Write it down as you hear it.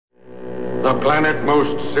the planet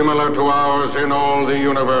most similar to ours in all the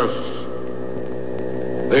universe.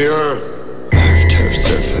 The Earth. Earth, turf,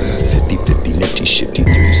 surfer, 50-50, nifty, shifty,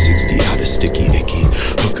 360, out of sticky, icky.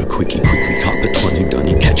 Hook a quickie, quickly cop a 20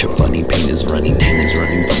 dunny. Catch a funny, pain is running, tan is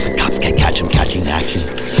running from the cops. Can't catch him, catching action.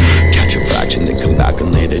 Catch a fraction, then come back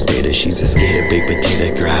and later data. She's a skater, big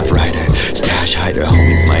potato, graph writer. Stash hider,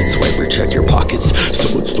 homies might swiper, check your pockets.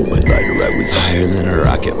 Someone stole my lighter, I was higher than a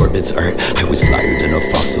rocket orbits Earth. I was lighter than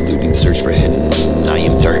a fox eluding search for hidden. I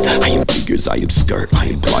am dirt, I am figures, I am skirt. I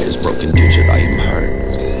am pliers, broken digit, I am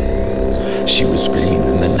hurt. She was screaming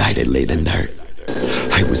in the night, I laid inert.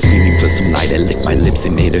 I was feeling for some light, I licked my lips,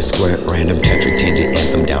 it made her squirt. Random tetric tangent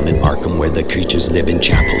anthem down in Arkham, where the creatures live in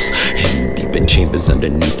chapels, hidden deep in chambers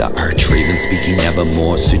underneath the arch. Raven speaking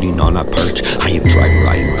nevermore, sitting on a perch. I am driver,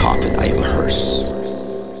 I am coffin, I am hearse.